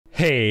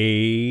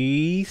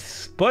Hey,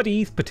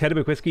 Spuddies,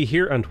 PotatoMcWhiskey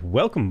here, and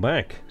welcome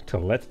back to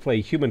Let's Play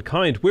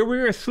Humankind, where we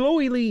are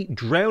slowly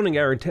drowning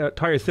our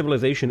entire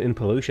civilization in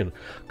pollution,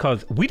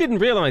 because we didn't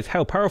realize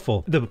how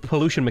powerful the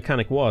pollution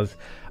mechanic was.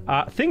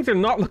 Things are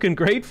not looking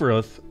great for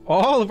us.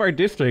 All of our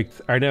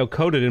districts are now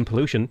coated in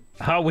pollution,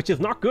 which is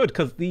not good,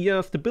 because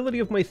the stability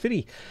of my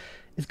city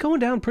is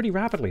going down pretty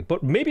rapidly.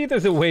 But maybe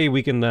there's a way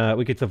we can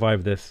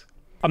survive this.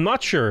 I'm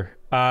not sure.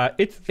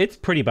 It's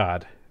pretty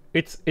bad.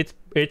 It's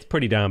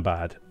pretty damn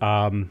bad.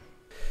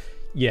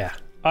 Yeah.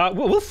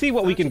 We'll see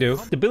what we can do.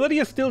 Stability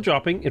is still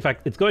dropping. In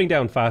fact, it's going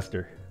down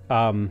faster.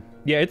 Yeah,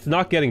 it's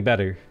not getting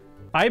better.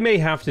 I may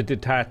have to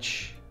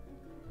detach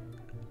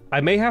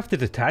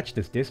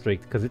this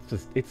district because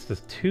it's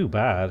just too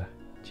bad.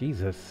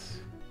 Jesus.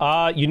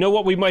 You know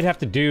what we might have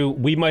to do?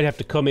 We might have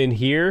to come in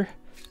here,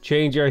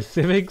 change our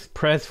civics,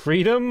 press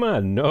freedom.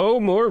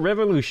 No more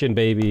revolution,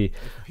 baby.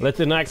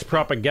 Let's enact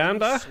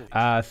propaganda.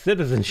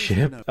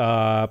 Citizenship.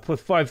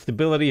 +5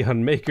 stability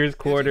on makers'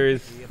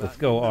 quarters. Let's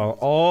go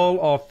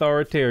all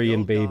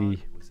authoritarian,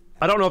 baby.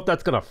 I don't know if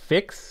that's gonna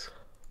fix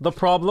the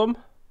problem,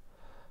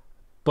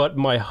 but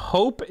my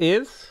hope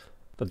is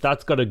that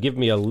that's gonna give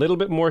me a little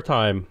bit more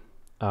time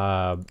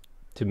to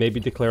maybe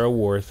declare a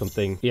war or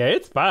something. Yeah,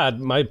 it's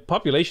bad. My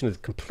population is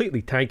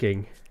completely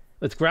tanking.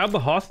 Let's grab the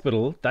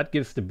hospital. That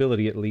gives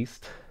stability at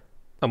least.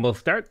 And we'll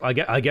start,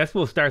 I guess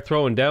we'll start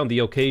throwing down the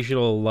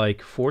occasional,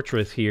 like,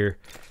 fortress here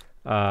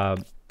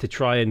to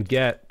try and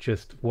get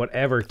just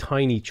whatever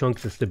tiny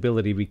chunks of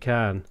stability we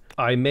can.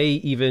 I may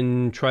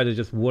even try to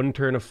just one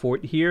turn a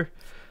fort here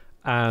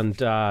and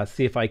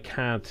see if I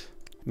can't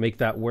make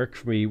that work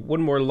for me.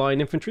 One more line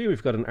infantry.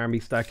 We've got an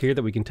army stack here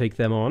that we can take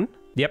them on.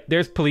 Yep,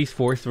 there's police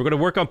force. We're going to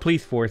work on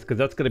police force because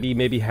that's going to be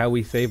maybe how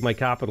we save my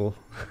capital.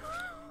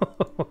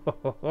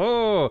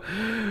 Oh,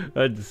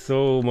 that's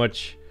so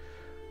much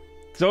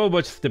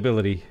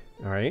stability.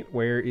 All right,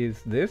 where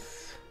is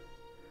this?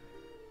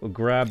 We'll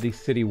grab the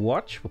city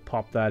watch. We'll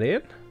pop that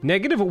in.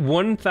 Negative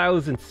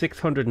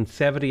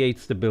 1,678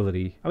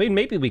 stability. I mean,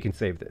 maybe we can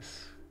save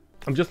this.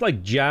 I'm just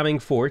like jamming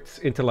forts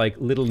into like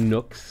little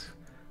nooks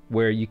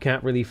where you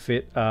can't really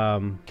fit,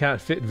 can't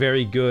fit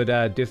very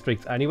good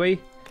districts anyway.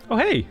 Oh,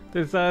 hey,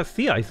 there's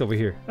sea ice over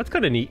here. That's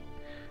kind of neat.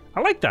 I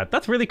like that.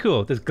 That's really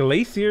cool. There's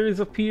glaciers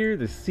up here.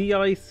 There's sea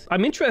ice.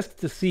 I'm interested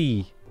to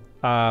see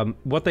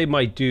what they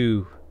might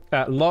do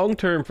long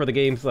term for the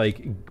game's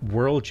like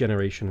world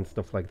generation and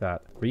stuff like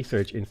that.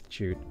 Research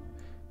Institute.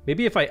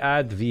 Maybe if I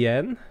add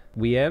Vienne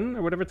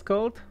or whatever it's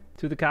called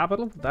to the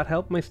capital, would that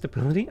help my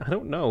stability? I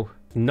don't know.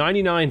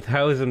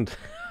 99,000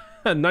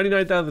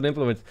 99,000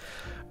 implements.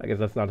 I guess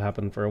that's not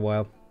happened for a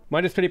while.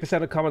 Minus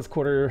 20% of Commons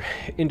Quarter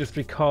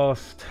industry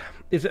cost.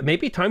 Is it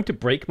maybe time to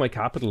break my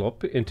capital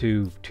up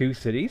into 2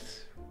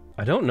 cities?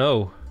 I don't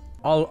know.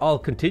 I'll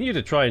continue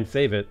to try and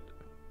save it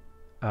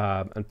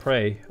and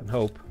pray and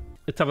hope.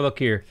 Let's have a look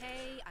here.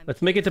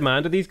 Let's make a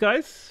demand of these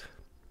guys.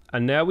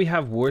 And now we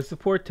have war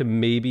support to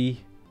maybe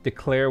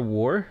declare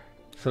war.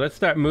 So let's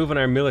start moving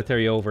our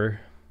military over.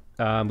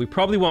 We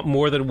probably want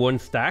more than 1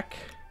 stack.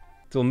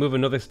 So we'll move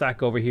another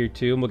stack over here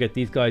too, and we'll get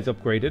these guys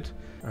upgraded.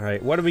 All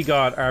right, what do we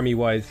got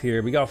army-wise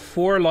here? We got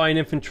 4 line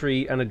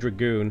infantry and a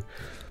dragoon.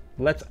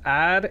 Let's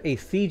add a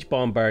siege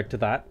bombard to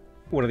that.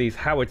 One of these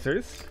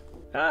howitzers.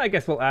 I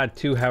guess we'll add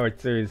 2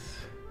 howitzers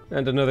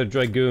and another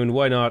dragoon.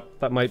 Why not?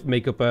 That might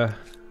make up a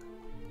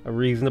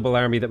reasonable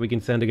army that we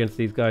can send against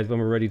these guys when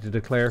we're ready to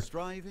declare.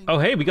 Oh,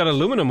 hey, we got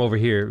aluminum over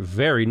here.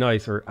 Very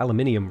nice, or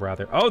aluminium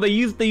rather. Oh, they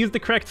used the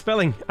correct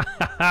spelling.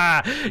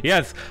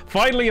 Yes,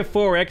 finally a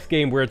 4X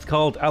game where it's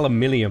called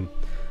aluminium.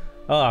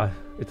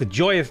 It's a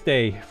joyous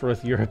day for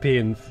us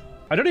Europeans.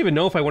 I don't even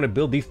know if I want to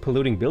build these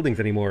polluting buildings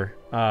anymore.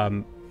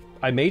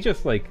 I may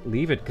just like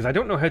leave it because I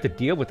don't know how to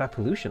deal with that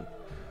pollution.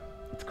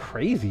 It's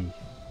crazy.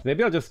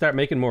 Maybe I'll just start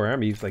making more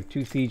armies, like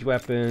 2 siege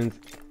weapons,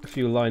 a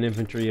few line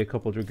infantry, a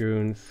couple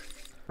dragoons.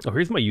 Oh,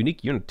 here's my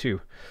unique unit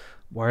too.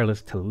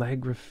 Wireless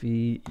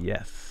telegraphy,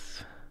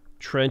 yes.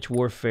 Trench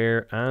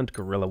warfare and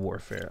guerrilla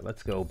warfare.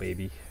 Let's go,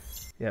 baby.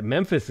 Yeah,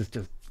 Memphis is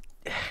just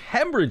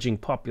hemorrhaging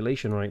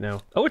population right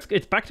now. Oh,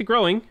 it's back to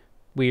growing,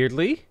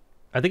 weirdly.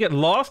 I think it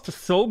lost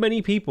so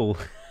many people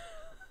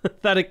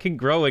that it can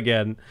grow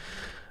again.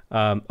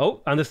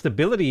 Oh, and the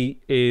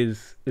stability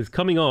is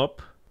coming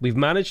up. We've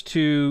managed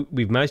to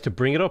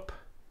bring it up.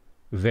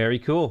 Very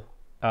cool.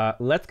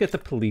 Let's get the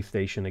police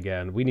station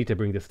again. We need to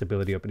bring the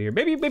stability up in here.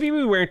 Maybe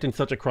we weren't in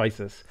such a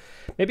crisis.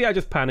 Maybe I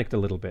just panicked a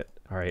little bit.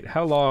 All right,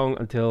 how long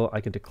until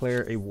I can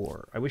declare a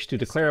war? I wish to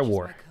declare a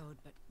war.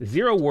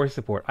 0 war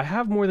support. I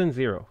have more than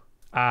 0.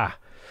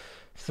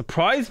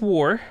 Surprise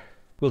war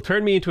will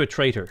turn me into a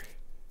traitor.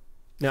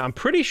 Now, I'm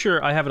pretty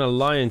sure I have an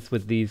alliance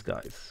with these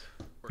guys.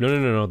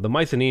 No. The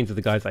Mycenaeans are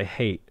the guys I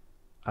hate.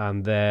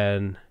 And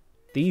then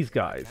these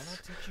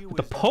guys. With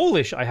the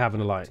Polish, I have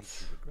an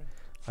alliance.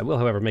 I will,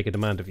 however, make a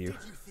demand of you.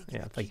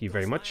 Yeah, thank you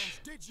very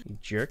much, you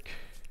jerk.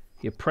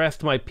 You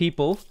oppressed my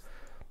people,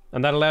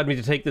 and that allowed me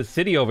to take this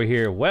city over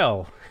here.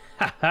 Well,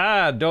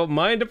 haha, don't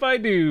mind if I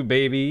do,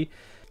 baby.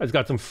 I've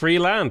got some free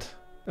land.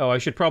 Oh, I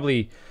should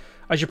probably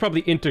I should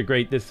probably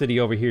integrate this city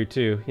over here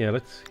too. Yeah,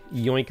 let's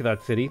yoink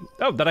that city.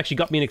 Oh, that actually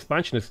got me an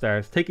expansion of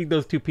stars. Taking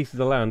those 2 pieces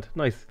of land.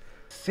 Nice.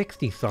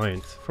 60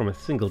 science from a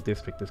single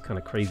district is kind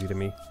of crazy to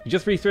me. You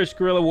just researched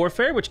guerrilla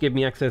warfare, which gave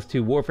me access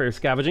to warfare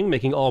scavenging,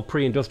 making all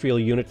pre-industrial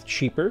units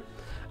cheaper,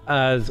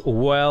 as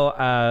well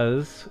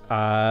as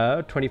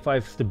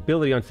 25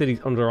 stability on cities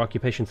under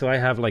occupation. So I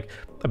have like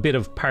a bit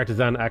of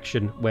partisan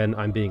action when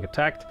I'm being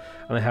attacked,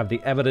 and I have the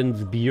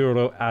Evidence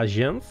Bureau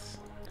Agents.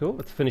 Cool,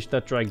 let's finish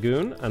that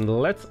Dragoon,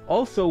 and let's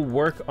also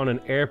work on an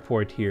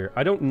airport here.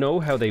 I don't know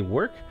how they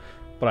work,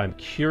 but I'm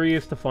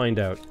curious to find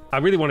out. I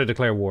really want to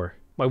declare war.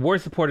 My war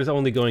support is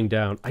only going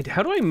down.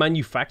 How do I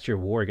manufacture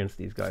war against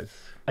these guys?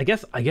 I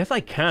guess I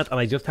can't, and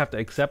I just have to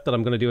accept that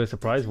I'm going to do a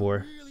surprise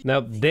war.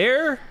 Now,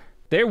 their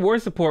war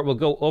support will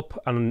go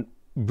up and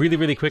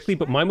really quickly,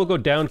 but mine will go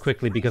down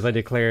quickly because I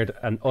declared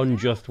an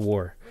unjust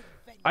war.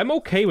 I'm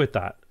okay with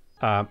that.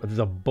 There's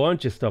a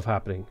bunch of stuff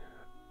happening.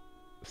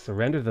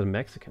 Surrender to the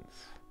Mexicans.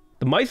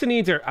 The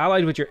Mycenaeans are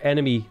allied with your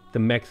enemy, the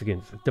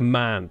Mexicans.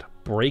 Demand.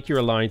 Break your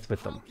alliance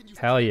with them.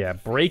 Hell yeah,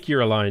 break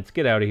your alliance.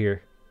 Get out of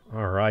here.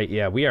 Alright,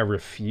 yeah, we are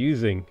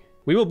refusing.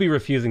 We will be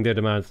refusing their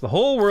demands. The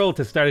whole world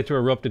has started to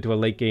erupt into a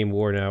late game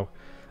war now.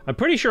 I'm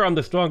pretty sure I'm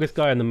the strongest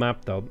guy on the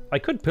map though. I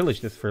could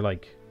pillage this for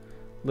like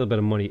a little bit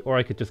of money, or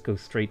I could just go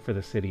straight for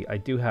the city. I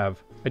do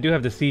have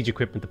the siege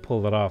equipment to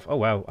pull that off. Oh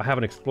wow, I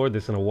haven't explored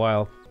this in a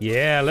while.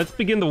 Yeah, let's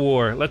begin the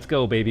war. Let's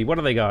go, baby. What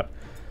do they got?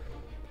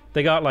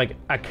 They got like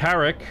a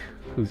Carrick,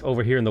 who's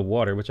over here in the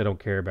water, which I don't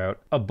care about.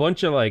 A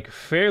bunch of like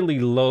fairly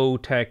low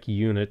tech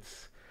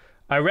units.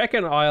 I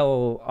reckon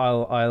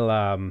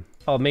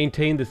I'll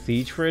maintain the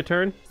siege for a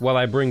turn while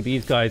I bring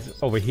these guys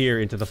over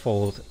here into the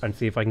fold and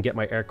see if I can get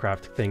my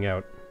aircraft thing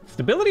out.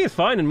 Stability is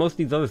fine in most of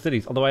these other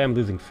cities, although I am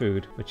losing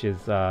food, which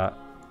is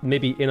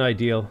maybe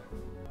unideal.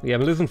 Yeah,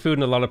 I'm losing food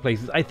in a lot of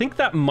places. I think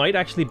that might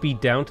actually be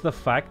down to the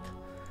fact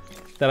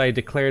that I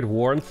declared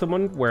war on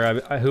someone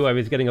who I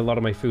was getting a lot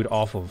of my food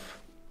off of.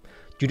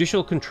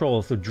 Judicial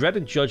control, so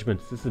dreaded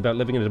judgments. This is about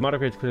living in a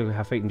democracy, clearly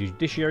have faith in the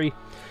judiciary.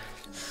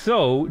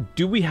 So,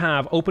 do we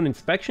have open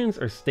inspections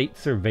or state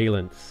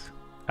surveillance?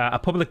 A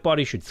public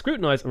body should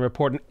scrutinize and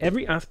report on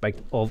every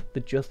aspect of the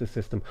justice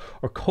system,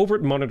 or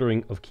covert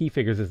monitoring of key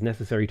figures is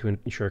necessary to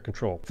ensure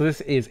control. So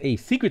this is a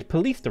secret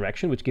police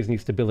direction, which gives me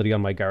stability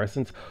on my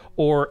garrisons,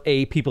 or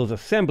a people's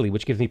assembly,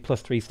 which gives me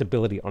 +3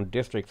 stability on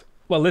districts.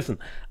 Well, listen,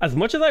 as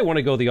much as I want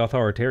to go the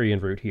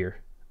authoritarian route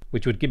here,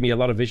 which would give me a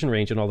lot of vision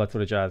range and all that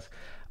sort of jazz,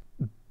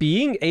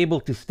 being able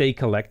to stay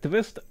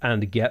collectivist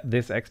and get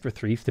this extra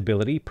 3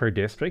 stability per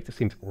district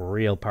seems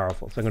real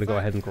powerful. So I'm going to go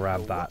ahead and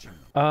grab that.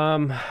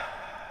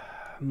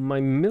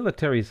 My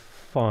military's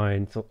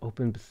fine, so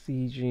open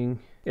besieging.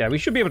 Yeah, we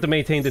should be able to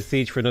maintain the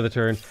siege for another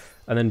turn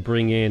and then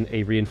bring in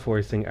a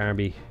reinforcing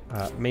army.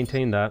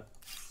 Maintain that.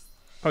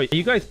 Oh, are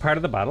you guys part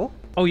of the battle?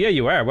 Oh yeah,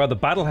 you are. Well, the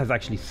battle has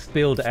actually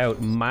spilled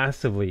out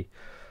massively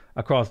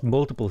across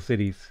multiple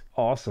cities.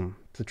 Awesome.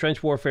 So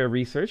trench warfare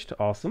researched.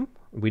 Awesome.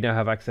 We now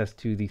have access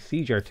to the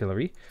siege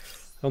artillery.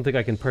 I don't think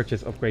I can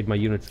upgrade my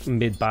units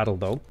mid-battle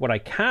though. What I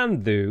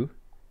can do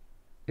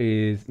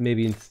is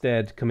maybe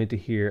instead come into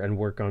here and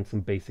work on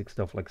some basic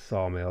stuff like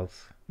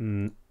sawmills.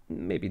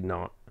 Maybe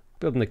not.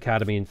 Build an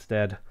academy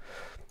instead.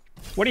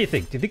 What do you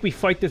think? Do you think we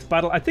fight this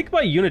battle? I think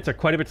my units are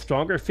quite a bit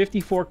stronger.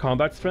 54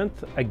 combat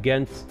strength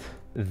against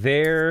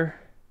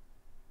their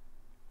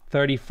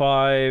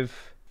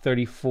 35,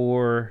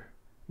 34.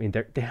 I mean,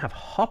 they have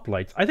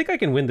hoplites. I think I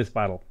can win this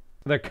battle.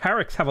 Their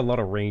Carracks have a lot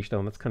of range though,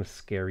 and that's kind of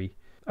scary.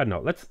 I don't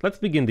know. Let's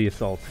begin the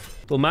assault.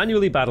 We'll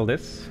manually battle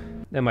this.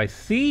 Now my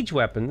siege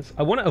weapons,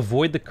 I want to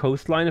avoid the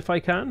coastline if I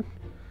can.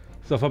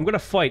 So if I'm going to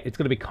fight, it's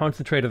going to be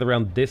concentrated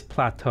around this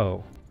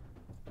plateau.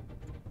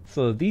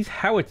 So these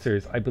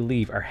howitzers, I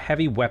believe, are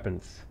heavy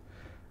weapons.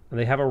 And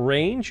they have a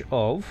range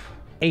of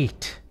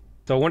 8.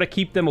 So I want to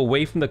keep them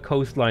away from the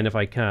coastline if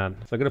I can.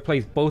 So I'm going to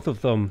place both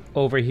of them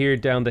over here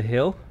down the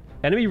hill.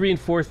 Enemy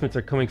reinforcements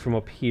are coming from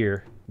up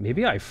here.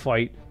 Maybe I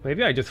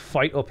just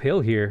fight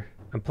uphill here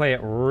and play it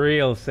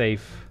real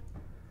safe.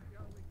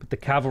 Put the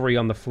cavalry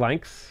on the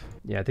flanks.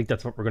 Yeah, I think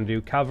that's what we're going to do.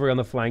 Cavalry on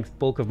the flanks,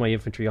 bulk of my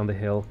infantry on the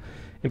hill.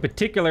 In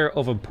particular,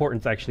 of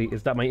importance actually,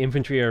 is that my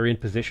infantry are in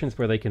positions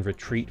where they can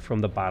retreat from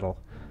the battle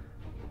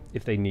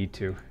if they need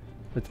to.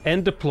 Let's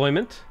end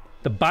deployment.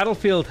 The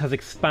battlefield has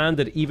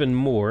expanded even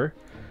more.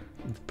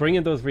 Let's bring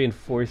in those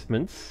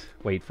reinforcements.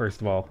 Wait,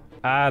 first of all.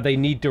 They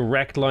need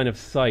direct line of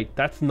sight.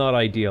 That's not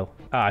ideal.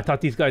 I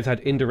thought these guys had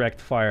indirect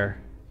fire.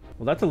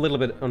 Well, that's a little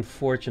bit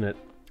unfortunate.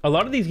 A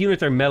lot of these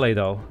units are melee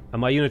though,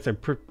 and my units are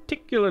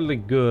particularly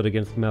good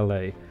against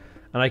melee.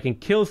 And I can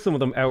kill some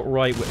of them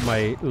outright with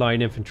my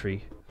line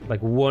infantry.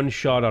 Like one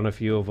shot on a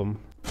few of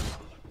them.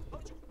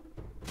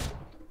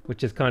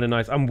 Which is kind of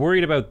nice. I'm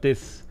worried about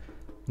this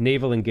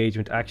naval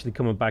engagement actually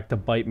coming back to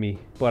bite me.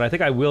 But I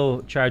think I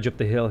will charge up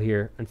the hill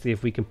here and see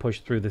if we can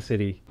push through the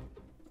city.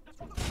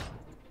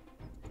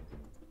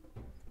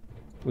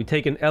 We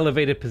take an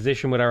elevated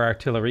position with our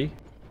artillery.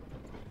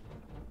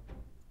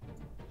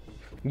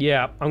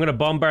 Yeah, I'm going to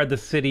bombard the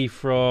city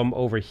from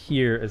over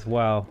here as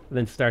well. And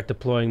then start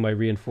deploying my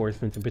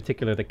reinforcements, in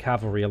particular the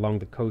cavalry along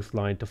the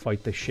coastline to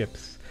fight the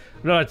ships.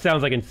 I know that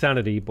sounds like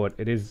insanity, but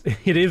it is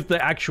the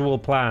actual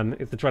plan,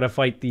 is to try to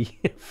fight the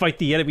fight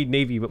the enemy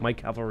navy with my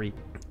cavalry.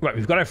 Right,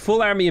 we've got our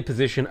full army in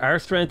position. Our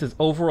strength is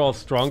overall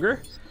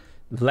stronger.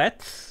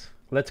 Let's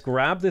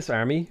grab this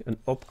army and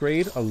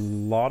upgrade a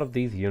lot of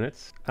these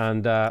units,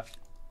 and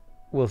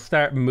we'll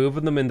start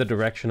moving them in the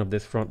direction of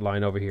this front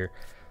line over here.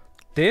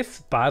 This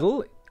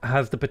battle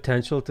has the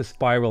potential to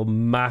spiral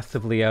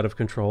massively out of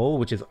control,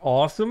 which is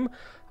awesome.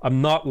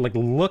 I'm not like,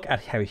 look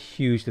at how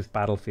huge this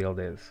battlefield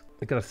is.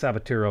 I've got a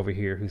saboteur over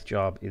here whose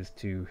job is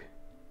to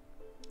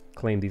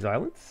claim these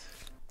islands.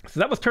 So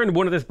that was turn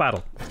 1 of this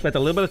battle. Spent a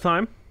little bit of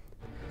time.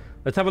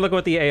 Let's have a look at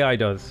what the AI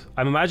does.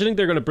 I'm imagining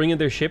they're going to bring in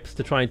their ships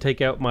to try and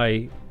take out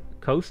my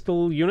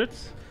coastal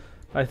units.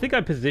 I think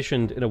I'm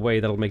positioned in a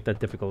way that'll make that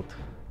difficult.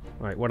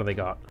 All right, what do they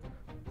got?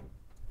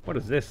 What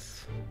is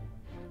this?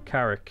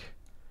 Carrick.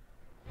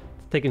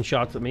 It's taking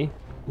shots at me.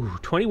 Ooh,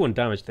 21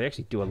 damage. They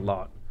actually do a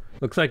lot.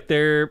 Looks like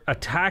they're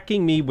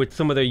attacking me with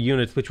some of their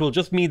units, which will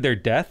just mean their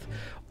death.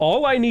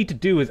 All I need to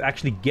do is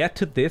actually get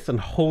to this and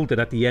hold it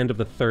at the end of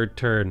the 3rd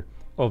turn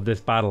of this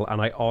battle,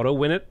 and I auto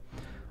win it.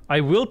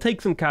 I will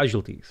take some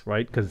casualties,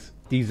 right? Because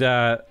these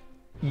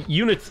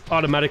units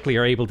automatically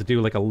are able to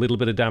do like a little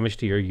bit of damage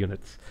to your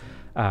units.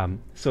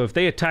 So if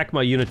they attack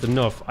my units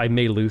enough, I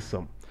may lose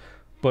some.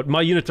 But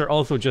my units are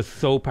also just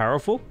so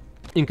powerful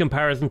in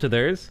comparison to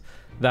theirs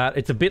that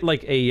it's a bit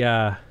like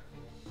a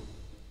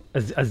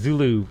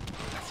Zulu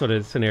sort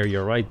of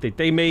scenario, right?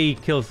 They may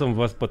kill some of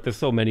us, but there's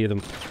so many of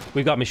them.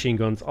 We've got machine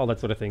guns, all that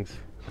sort of things.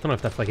 I don't know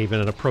if that's like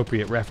even an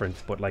appropriate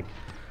reference, but like,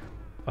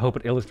 I hope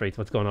it illustrates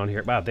what's going on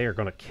here. Wow, they are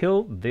going to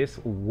kill this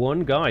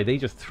one guy. They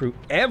just threw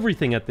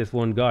everything at this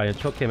one guy and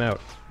took him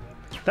out.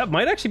 That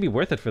might actually be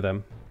worth it for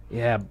them.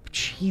 Yeah,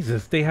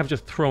 Jesus, they have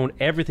just thrown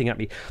everything at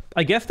me.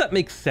 I guess that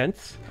makes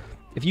sense.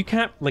 If you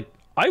can't, like,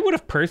 I would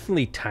have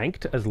personally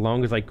tanked as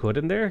long as I could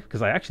in there,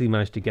 because I actually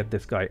managed to get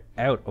this guy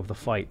out of the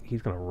fight.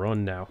 He's going to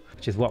run now,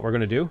 which is what we're going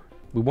to do.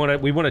 We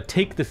want to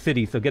take the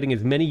city, so getting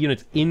as many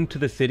units into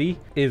the city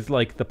is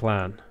like the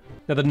plan.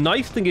 Now, the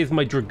nice thing is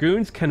my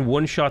dragoons can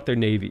one-shot their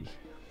navy.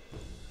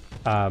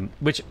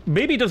 Which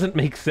maybe doesn't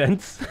make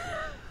sense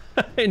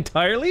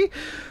entirely,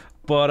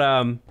 but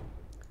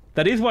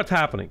that is what's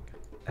happening.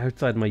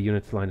 Outside my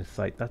unit's line of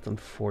sight. That's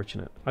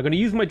unfortunate. I'm going to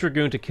use my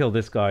dragoon to kill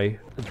this guy.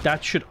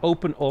 That should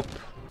open up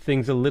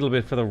things a little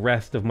bit for the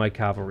rest of my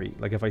cavalry.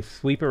 Like if I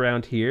sweep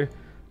around here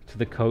to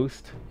the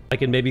coast, I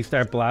can maybe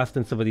start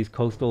blasting some of these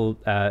coastal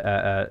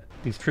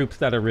these troops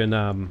that are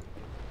in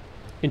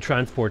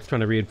transports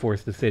trying to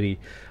reinforce the city.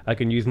 I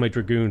can use my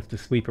dragoons to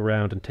sweep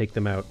around and take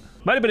them out.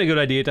 Might have been a good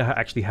idea to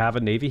actually have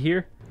a navy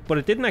here, but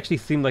it didn't actually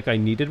seem like I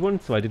needed one,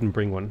 so I didn't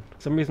bring one.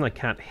 For some reason I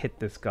can't hit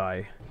this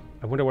guy.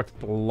 I wonder what's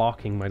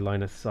blocking my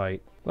line of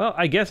sight. Well,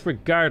 I guess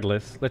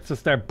regardless, let's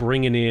just start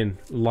bringing in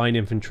line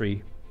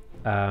infantry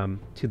to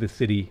the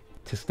city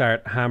to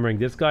start hammering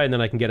this guy, and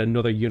then I can get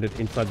another unit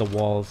inside the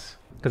walls.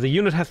 Because a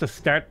unit has to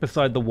start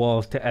beside the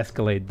walls to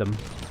escalate them.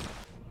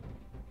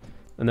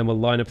 And then we'll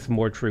line up some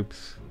more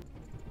troops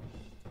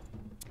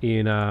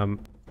in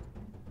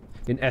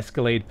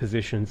escalade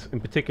positions. In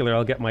particular,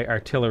 I'll get my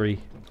artillery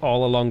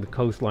all along the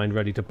coastline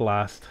ready to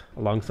blast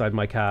alongside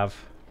my cav.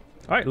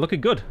 All right, looking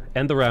good.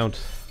 End the round.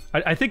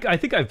 I think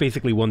I've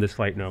basically won this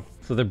fight now.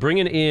 So they're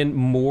bringing in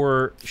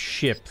more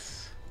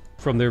ships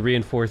from their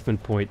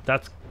reinforcement point.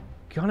 That's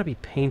gonna be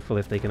painful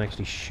if they can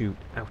actually shoot.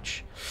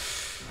 Ouch.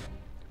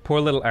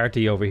 Poor little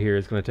Artie over here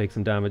is gonna take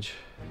some damage.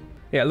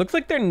 Yeah, it looks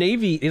like their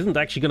navy isn't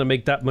actually gonna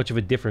make that much of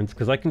a difference,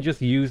 because I can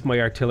just use my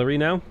artillery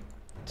now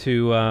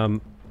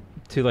to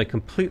like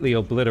completely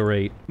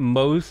obliterate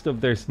most of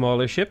their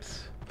smaller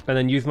ships, and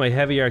then use my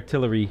heavy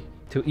artillery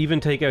to even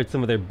take out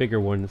some of their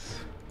bigger ones.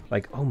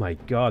 Like, oh my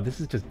god,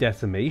 this is just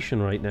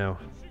decimation right now.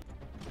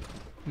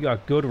 You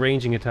got good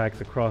ranging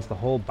attacks across the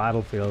whole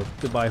battlefield.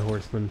 Goodbye,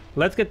 horsemen.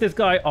 Let's get this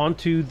guy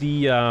onto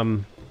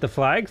the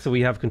flag so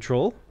we have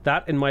control.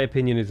 That, in my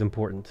opinion, is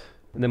important.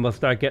 And then we'll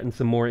start getting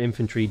some more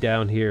infantry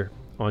down here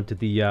onto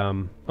the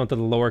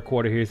lower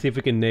quarter here. See if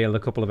we can nail a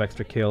couple of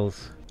extra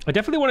kills. I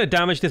definitely want to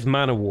damage this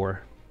man of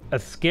war.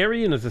 As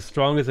scary and as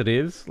strong as it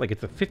is, like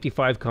it's a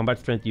 55 combat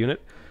strength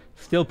unit,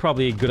 still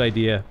probably a good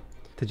idea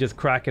to just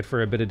crack it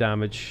for a bit of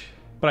damage.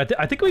 But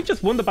I think we've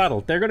just won the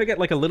battle. They're going to get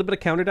like a little bit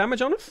of counter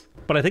damage on us.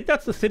 But I think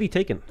that's the city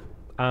taken.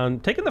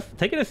 And taking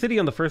a city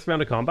on the first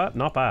round of combat,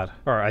 not bad.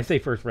 Or I say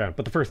first round,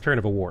 but the first turn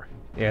of a war.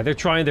 Yeah, they're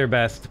trying their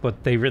best,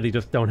 but they really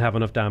just don't have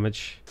enough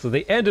damage. So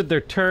they ended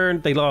their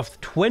turn. They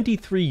lost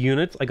 23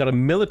 units. I got a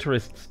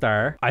militarist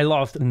star. I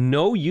lost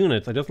no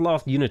units. I just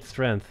lost unit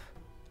strength.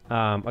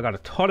 I got a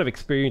ton of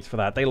experience for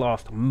that. They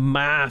lost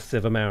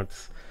massive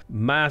amounts.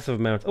 Massive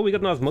amounts. Oh, we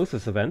got an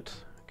osmosis event.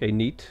 Okay,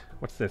 neat.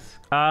 What's this?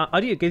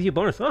 Idea gives you a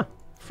bonus. Oh,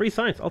 free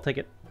science. I'll take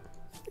it.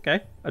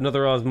 Okay,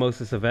 another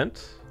osmosis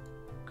event.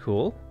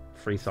 Cool.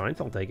 Free science.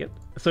 I'll take it.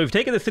 So we've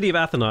taken the city of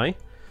Atheni.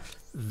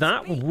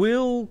 That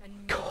will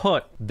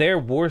cut their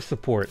war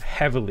support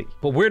heavily,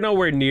 but we're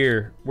nowhere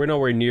near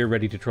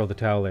ready to throw the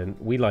towel in.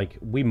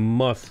 We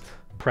must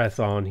press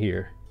on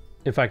here.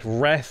 In fact,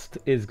 rest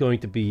is going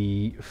to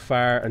be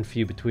far and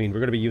few between. We're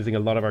going to be using a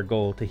lot of our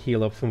gold to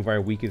heal up some of our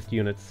weakest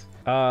units.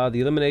 The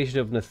elimination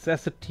of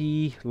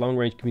necessity,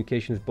 long-range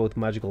communication is both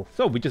magical.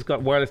 So we just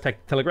got wireless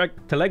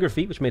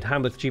telegraphy, which made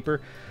hamlets cheaper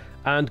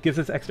and gives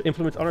us extra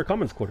influence on our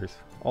commons quarters.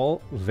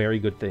 All very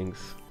good things.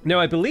 Now,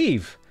 I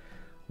believe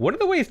one of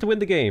the ways to win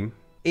the game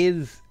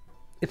is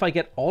if I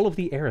get all of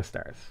the era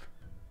stars,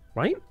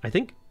 right? I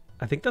think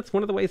that's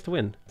one of the ways to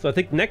win. So I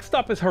think next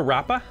stop is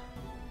Harappa,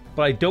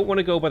 but I don't want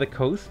to go by the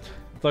coast.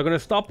 So I'm going to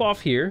stop off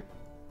here.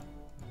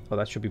 Oh,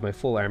 that should be my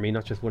full army,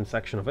 not just one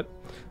section of it.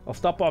 I'll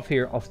stop off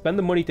here. I'll spend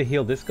the money to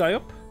heal this guy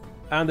up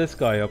and this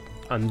guy up,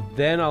 and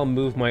then I'll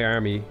move my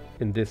army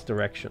in this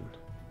direction.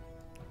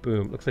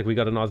 Boom. Looks like we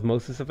got an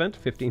osmosis event.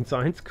 15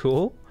 signs.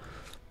 Cool.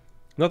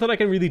 Nothing I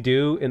can really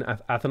do in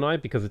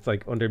Athenai because it's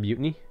like under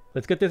mutiny.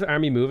 Let's get this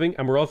army moving,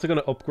 and we're also going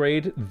to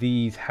upgrade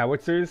these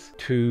howitzers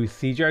to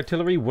siege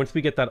artillery once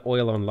we get that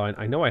oil online.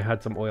 I know I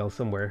had some oil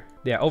somewhere.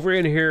 Yeah, over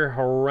in here,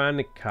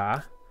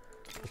 Haranica.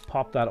 Let's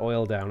pop that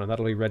oil down, and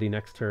that'll be ready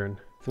next turn.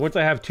 So once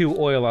I have 2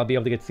 oil, I'll be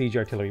able to get siege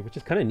artillery, which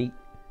is kind of neat.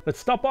 Let's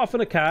stop off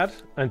in Akkad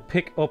and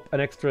pick up an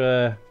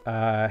extra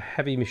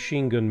heavy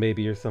machine gun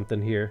maybe or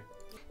something here.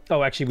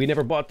 Oh, actually, we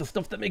never bought the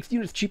stuff that makes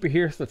units cheaper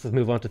here, so let's just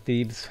move on to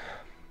Thebes.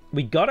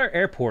 We got our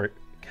airport.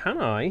 Can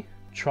I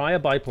try a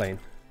biplane?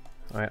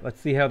 All right,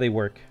 let's see how they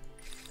work.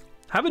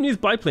 Haven't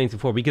used biplanes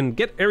before. We can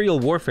get aerial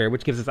warfare,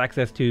 which gives us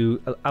access to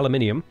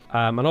aluminium,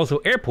 and also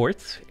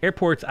airports.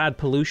 Airports add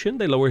pollution.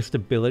 They lower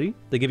stability.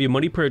 They give you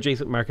money per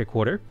adjacent market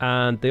quarter,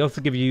 and they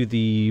also give you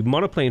the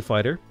monoplane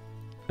fighter,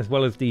 as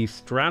well as the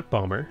Strat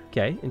bomber.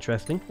 Okay,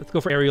 interesting. Let's go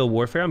for aerial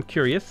warfare. I'm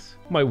curious.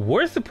 My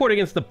war support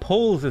against the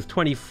Poles is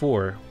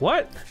 24.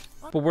 What?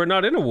 But we're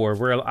not in a war.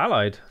 We're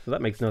allied, so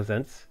that makes no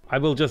sense. I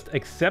will just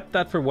accept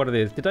that for what it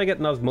is. Did I get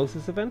an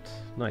osmosis event?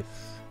 Nice.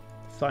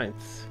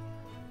 Science.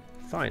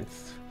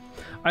 Science.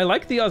 I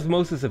like the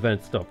osmosis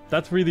event stuff.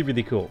 That's really,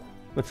 really cool.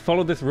 Let's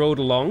follow this road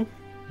along.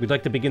 We'd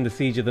like to begin the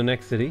siege of the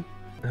next city.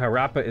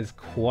 Harappa is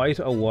quite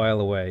a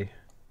while away.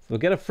 So we'll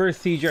get a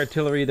first siege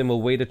artillery, then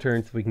we'll wait a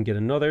turn so we can get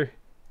another.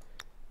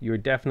 You're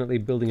definitely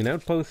building an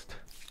outpost.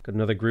 Got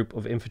another group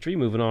of infantry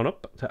moving on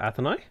up to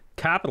Athenai.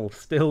 Capital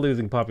still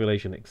losing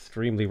population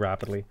extremely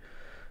rapidly,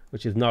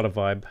 which is not a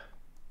vibe.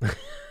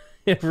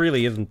 It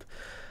really isn't.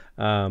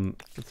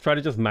 Let's try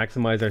to just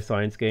maximize our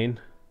science gain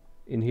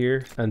in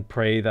here and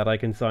pray that I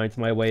can science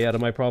my way out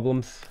of my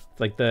problems. It's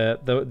like the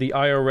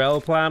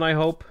IRL plan, I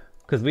hope,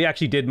 because we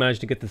actually did manage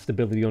to get the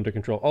stability under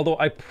control. Although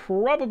I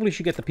probably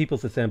should get the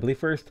People's Assembly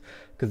first,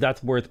 because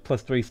that's worth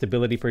 +3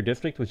 stability per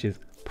district, which is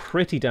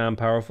pretty damn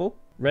powerful.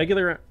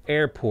 Regular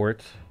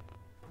airport.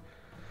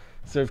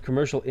 Serve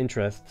commercial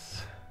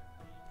interests.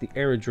 The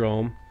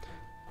aerodrome.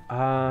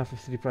 For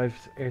city private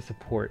air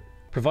support.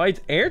 Provides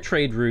air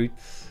trade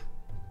routes.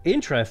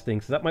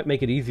 Interesting, so that might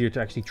make it easier to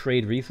actually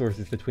trade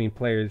resources between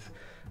players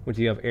once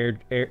you have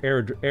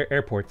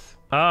airports.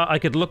 I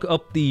could look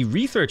up the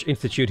Research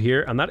Institute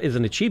here, and that is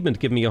an achievement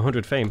giving me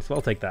 100 fame, so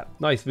I'll take that.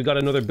 Nice, we got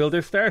another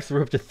builder star, so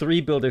we're up to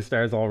 3 builder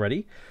stars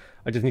already.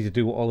 I just need to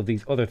do all of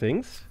these other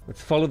things.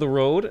 Let's follow the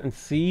road and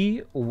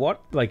see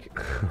what, like,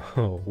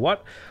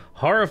 what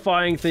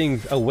horrifying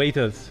things await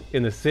us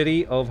in the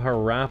city of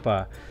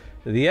Harappa.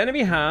 The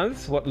enemy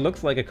has what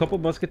looks like a couple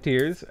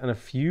musketeers and a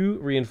few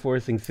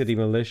reinforcing city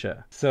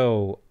militia.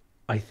 So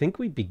I think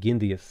we begin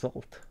the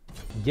assault.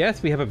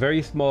 Yes, we have a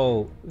very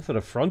small sort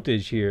of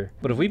frontage here,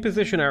 but if we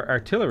position our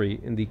artillery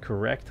in the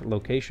correct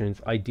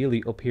locations,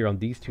 ideally up here on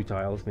these 2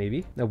 tiles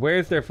maybe. Now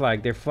where's their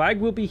flag? Their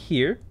flag will be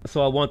here,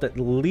 so I want at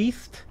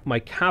least my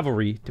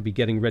cavalry to be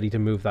getting ready to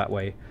move that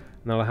way.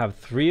 And I'll have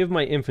 3 of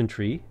my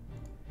infantry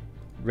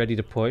ready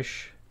to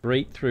push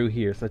right through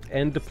here. So let's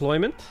end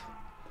deployment.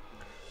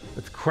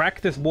 Let's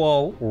crack this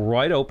wall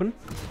right open.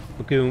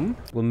 Boom.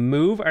 We'll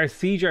move our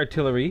siege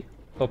artillery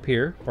up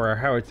here, or our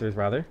howitzers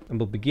rather, and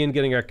we'll begin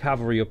getting our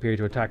cavalry up here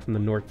to attack from the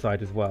north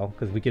side as well,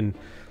 because we can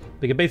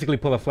basically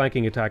pull a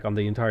flanking attack on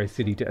the entire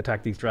city to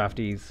attack these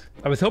draftees.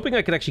 I was hoping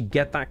I could actually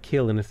get that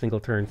kill in a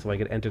single turn so I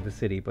could enter the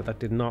city, but that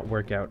did not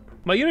work out.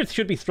 My units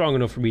should be strong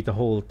enough for me to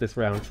hold this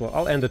round, so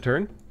I'll end the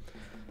turn.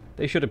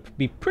 They should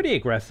be pretty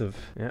aggressive.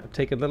 Yeah,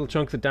 taking little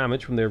chunks of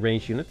damage from their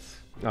ranged units.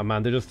 Oh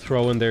man, they're just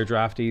throwing their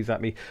draftees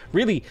at me.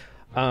 Really,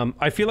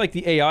 I feel like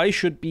the AI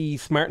should be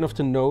smart enough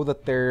to know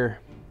that their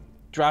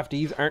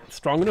draftees aren't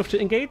strong enough to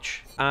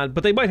engage.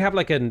 But they might have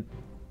like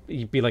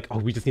you'd be like, oh,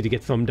 we just need to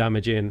get some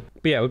damage in.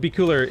 But yeah, it would be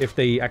cooler if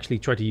they actually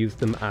try to use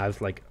them as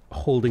like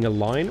holding a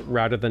line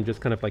rather than just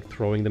kind of like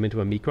throwing them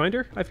into a meat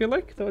grinder. I feel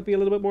like that would be a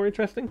little bit more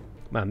interesting.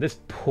 Man, this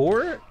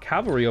poor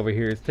cavalry over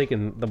here is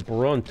taking the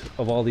brunt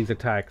of all these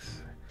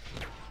attacks.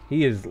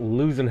 He is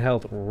losing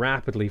health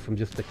rapidly from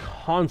just the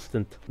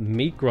constant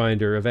meat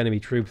grinder of enemy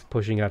troops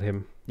pushing at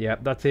him. Yeah,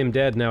 that's him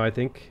dead now, I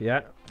think.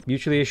 Yeah,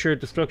 mutually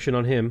assured destruction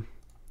on him.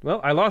 Well,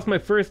 I lost my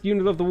first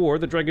unit of the war,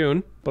 the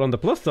Dragoon. But on the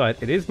plus side,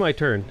 it is my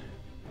turn.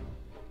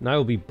 And I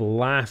will be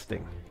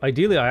blasting.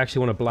 Ideally, I actually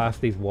want to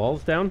blast these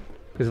walls down,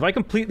 Because if I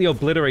completely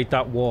obliterate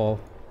that wall,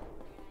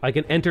 I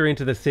can enter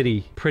into the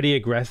city pretty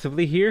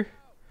aggressively here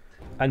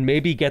and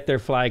maybe get their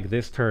flag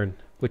this turn,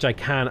 which I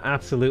can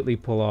absolutely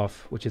pull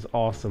off, which is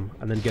awesome,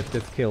 and then get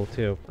this kill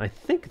too. I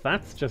think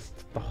that's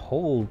just the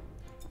whole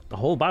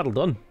battle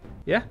done.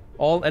 Yeah,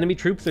 all enemy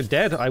troops are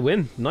dead. I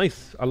win.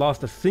 Nice. I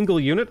lost a single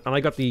unit and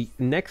I got the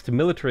next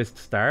militarist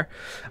star.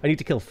 I need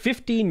to kill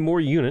 15 more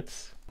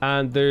units.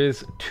 And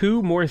there's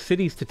 2 more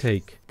cities to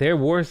take. Their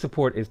war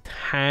support is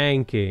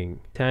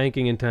tanking.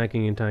 Tanking and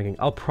tanking and tanking.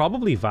 I'll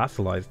probably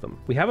vassalize them.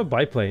 We have a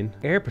biplane.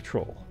 Air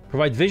patrol.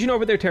 Provides vision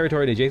over their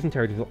territory and adjacent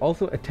territories. Will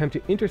also attempt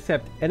to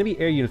intercept enemy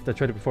air units that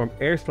try to perform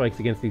airstrikes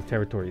against these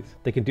territories.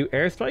 They can do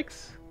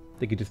airstrikes.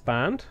 They can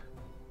disband.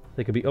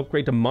 They could be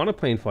upgraded to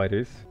monoplane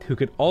fighters who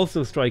could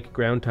also strike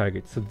ground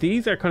targets. So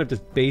these are kind of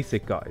just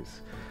basic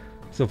guys.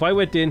 So if I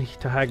went in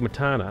to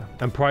Hagmatana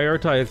and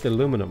prioritized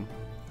aluminum,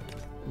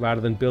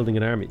 rather than building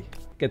an army,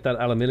 get that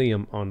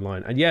aluminium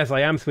online. And yes, I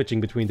am switching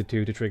between the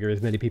two to trigger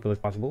as many people as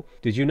possible.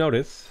 Did you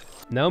notice?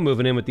 Now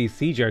moving in with these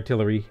siege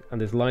artillery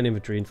and this line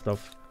infantry and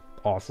stuff.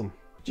 Awesome.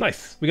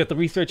 Nice. We got the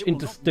Research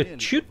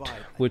Institute,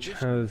 which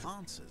has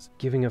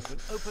giving us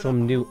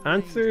some new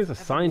answers, a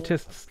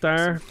scientist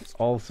star,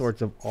 all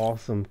sorts of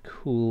awesome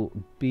cool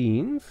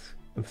beans,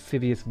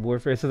 amphibious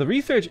warfare. So the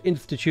Research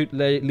Institute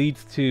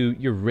leads to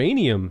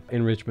uranium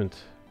enrichment.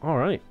 All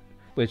right.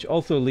 Which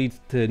also leads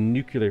to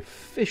nuclear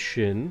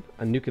fission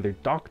and nuclear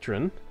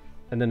doctrine,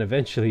 and then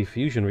eventually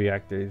fusion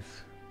reactors.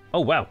 Oh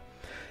wow.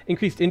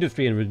 Increased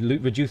industry and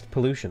reduced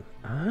pollution.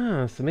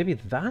 Ah, so maybe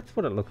that's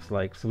what it looks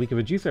like. So we can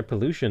reduce our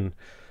pollution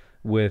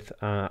with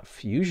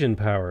fusion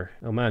power.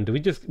 Oh man,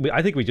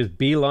 I think we just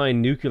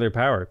beeline nuclear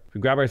power. We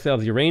grab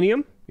ourselves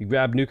uranium, we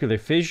grab nuclear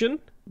fission,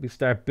 we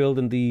start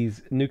building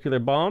these nuclear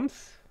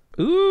bombs.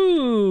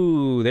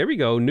 Ooh, there we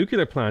go.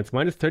 Nuclear plants,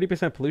 minus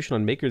 30% pollution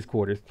on makers'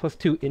 quarters, plus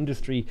 2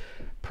 industry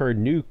per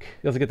nuke.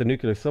 You also get the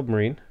nuclear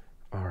submarine.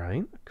 All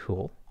right,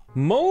 cool.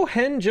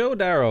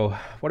 Mohenjo-Daro.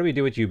 What do we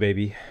do with you,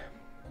 baby?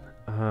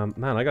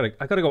 Man, I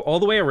gotta go all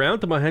the way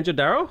around to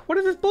Mohenjo-Daro? What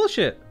is this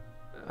bullshit?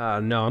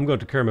 No, I'm going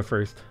to Kerma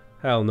first.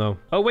 Hell no.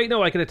 Oh wait,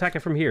 no, I can attack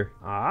it from here.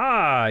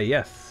 Ah,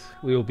 yes.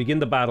 We will begin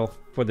the battle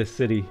for this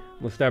city.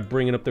 We'll start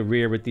bringing up the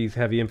rear with these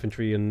heavy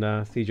infantry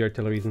and siege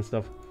artilleries and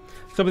stuff.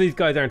 Some of these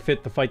guys aren't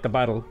fit to fight the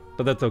battle,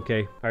 but that's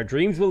okay. Our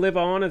dreams will live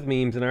on as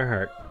memes in our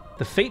heart.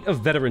 The fate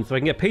of veterans. So I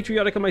can get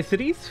patriotic in my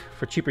cities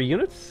for cheaper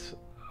units.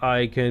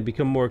 I can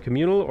become more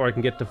communal, or I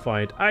can get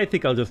defiant. I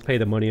think I'll just pay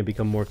the money and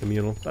become more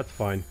communal. That's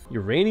fine.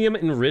 Uranium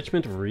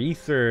enrichment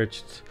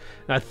researched.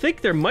 Now, I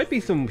think there might be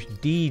some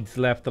deeds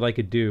left that I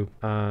could do.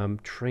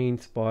 Train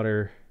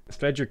spotter.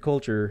 Spread your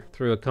culture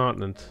through a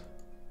continent.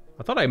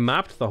 I thought I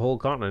mapped the whole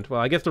continent.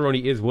 Well, I guess there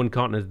only is one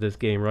continent in this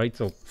game, right?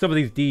 So some of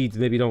these deeds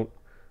maybe don't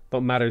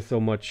matter so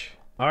much.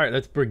 All right,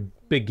 let's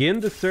begin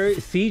the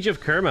siege of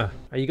Kerma.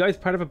 Are you guys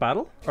part of a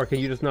battle, or can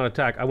you just not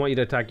attack? I want you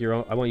to attack your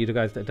own. I want you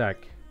guys to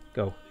attack.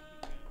 Go.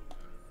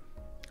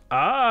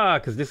 Ah,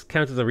 because this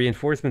counts as a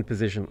reinforcement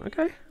position.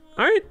 Okay.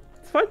 All right,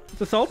 it's fine. It's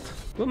assault.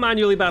 We'll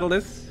manually battle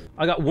this.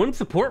 I got 1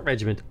 support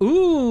regiment.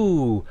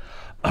 Ooh.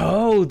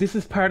 Oh, this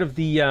is part of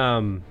the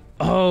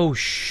oh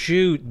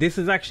shoot. This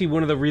is actually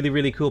one of the really,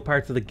 really cool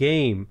parts of the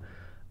game.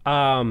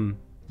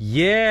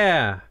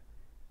 Yeah.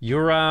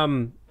 Your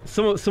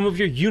some of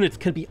your units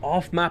can be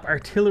off-map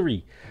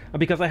artillery, and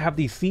because I have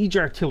the siege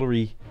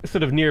artillery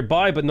sort of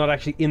nearby but not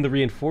actually in the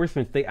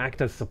reinforcements, they act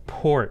as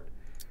support.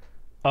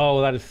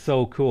 Oh, that is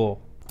so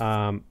cool.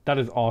 That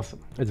is awesome.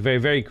 It's very,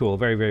 very cool.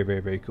 Very, very,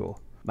 very, very cool.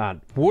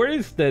 Man,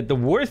 the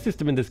war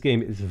system in this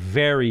game is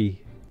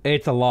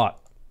it's a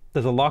lot.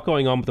 There's a lot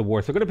going on with the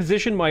war. So I'm going to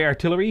position my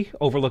artillery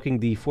overlooking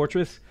the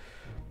fortress,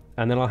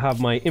 and then I'll have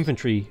my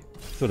infantry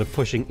sort of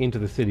pushing into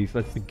the city. So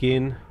let's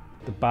begin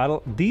the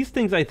battle. These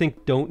things I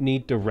think don't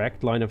need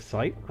direct line of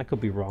sight. I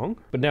could be wrong.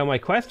 But now my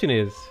question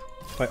is,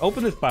 if I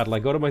open this battle, I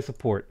go to my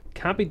support.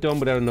 Can't be done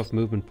without enough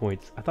movement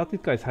points. I thought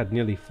these guys had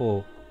nearly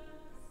full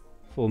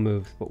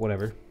moves, but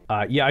whatever.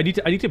 Yeah, I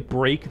need to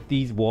break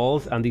these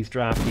walls and these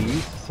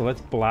draftees. So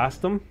let's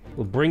blast them.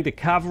 We'll bring the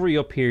cavalry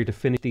up here to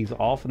finish these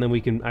off, and then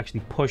we can actually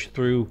push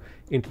through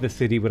into the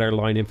city with our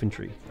line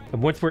infantry.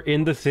 And once we're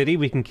in the city,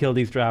 we can kill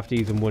these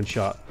draftees in one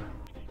shot.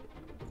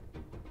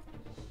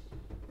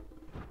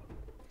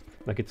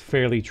 Like, it's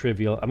fairly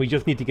trivial, and we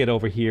just need to get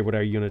over here with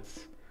our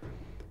units,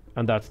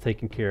 and that's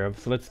taken care of.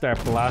 So let's start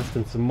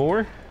blasting some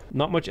more.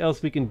 Not much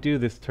else we can do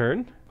this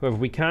turn. However,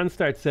 we can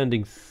start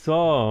sending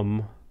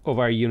some of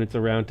our units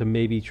around to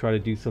maybe try to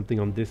do something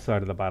on this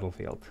side of the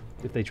battlefield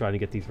if they try to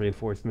get these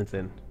reinforcements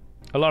in.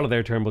 A lot of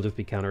their turn will just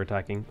be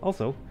counterattacking.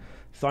 Also,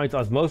 science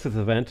osmosis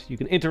event, you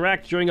can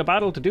interact during a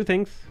battle to do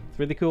things. It's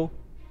really cool.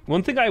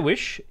 One thing I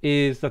wish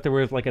is that there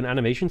was like an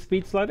animation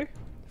speed slider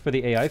for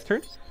the AI's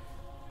turn.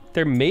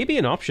 There may be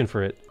an option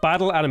for it.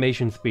 Battle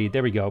animation speed.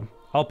 There we go.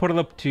 I'll put it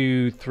up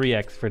to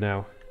 3x for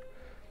now.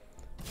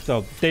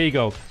 So there you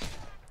go.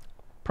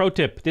 Pro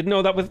tip. Didn't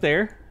know that was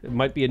there. It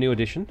might be a new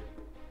addition.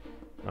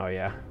 Oh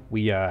yeah.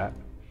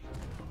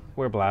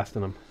 We're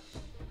blasting them.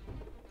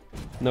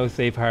 No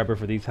safe harbor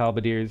for these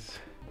halberdiers.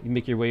 You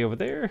make your way over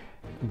there,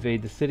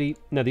 invade the city.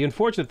 Now the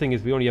unfortunate thing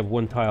is we only have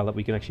one tile that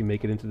we can actually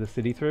make it into the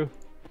city through,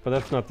 but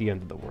that's not the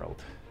end of the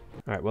world.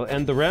 All right, we'll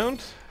end the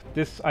round.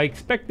 I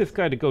expect this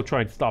guy to go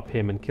try and stop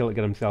him and get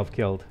himself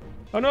killed.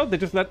 Oh no, they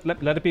just let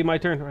it be my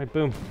turn. All right,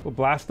 boom. We'll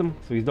blast him,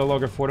 so he's no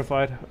longer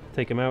fortified.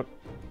 Take him out.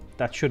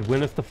 That should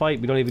win us the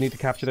fight. We don't even need to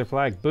capture their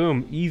flag.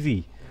 Boom,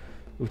 easy.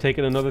 We've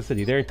taken another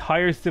city. Their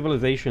entire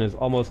civilization is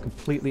almost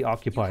completely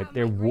occupied.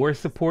 Their war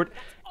support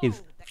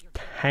is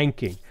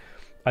tanking.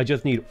 I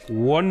just need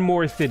one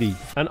more city.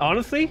 And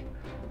honestly,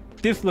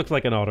 this looks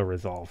like an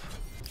auto-resolve.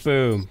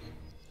 Boom.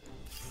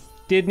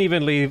 Didn't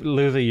even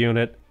lose a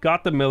unit.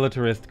 Got the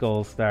militarist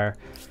gold star.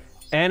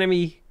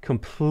 Enemy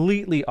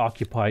completely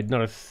occupied.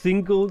 Not a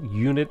single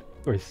unit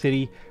or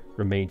city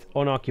remains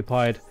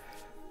unoccupied.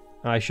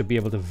 I should be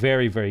able to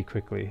very, very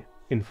quickly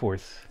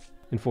enforce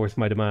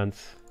my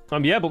demands.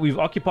 Yeah, but we've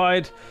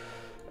occupied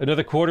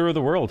another quarter of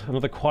the world,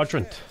 another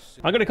quadrant.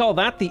 I'm going to call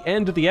that the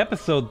end of the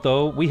episode,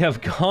 though. We have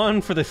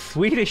gone for the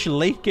Swedish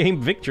late-game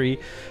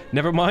victory.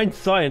 Never mind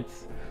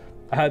science.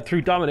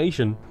 Through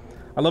domination.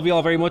 I love you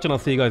all very much, and I'll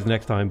see you guys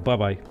next time.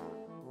 Bye-bye.